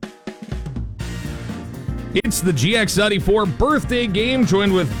It's the GX94 birthday game,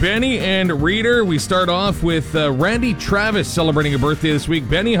 joined with Benny and Reader. We start off with Randy Travis celebrating a birthday this week.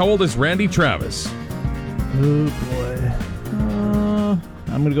 Benny, how old is Randy Travis? Oh, boy.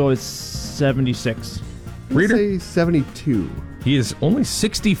 I'm going to go with 76. Reader? Say 72. He is only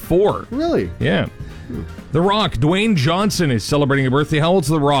 64. Really? Yeah. The Rock, Dwayne Johnson, is celebrating a birthday. How old's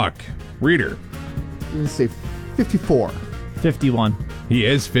The Rock? Reader? I'm going to say 54. 51. He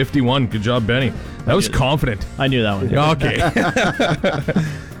is 51. Good job, Benny. That was confident. I knew that one.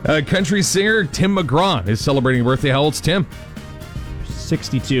 Okay. Country singer Tim McGraw is celebrating a birthday. How old's Tim?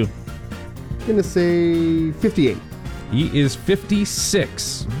 62. I'm going to say 58. He is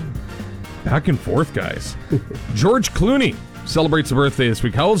 56. Back and forth, guys. George Clooney celebrates a birthday this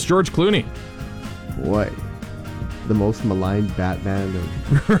week. How old's George Clooney? Boy, the most maligned Batman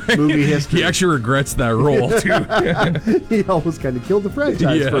of movie history. He actually regrets that role, too. He almost kind of killed the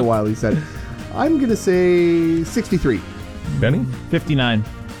franchise for a while, he said. I'm going to say 63. Benny? 59.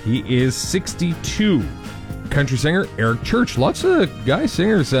 He is 62. Country singer Eric Church. Lots of guy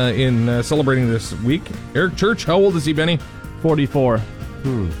singers in celebrating this week. Eric Church, how old is he, Benny? 44.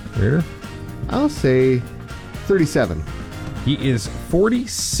 Reader? I'll say 37. He is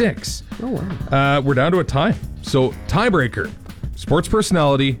 46. Oh, wow. We're down to a tie. So, tiebreaker. Sports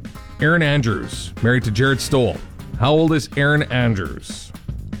personality, Aaron Andrews, married to Jared Stoll. How old is Aaron Andrews?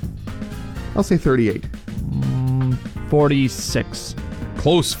 I'll say 38. 46.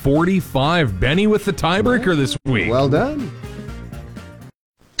 Close, 45. Benny with the tiebreaker this week. Well done.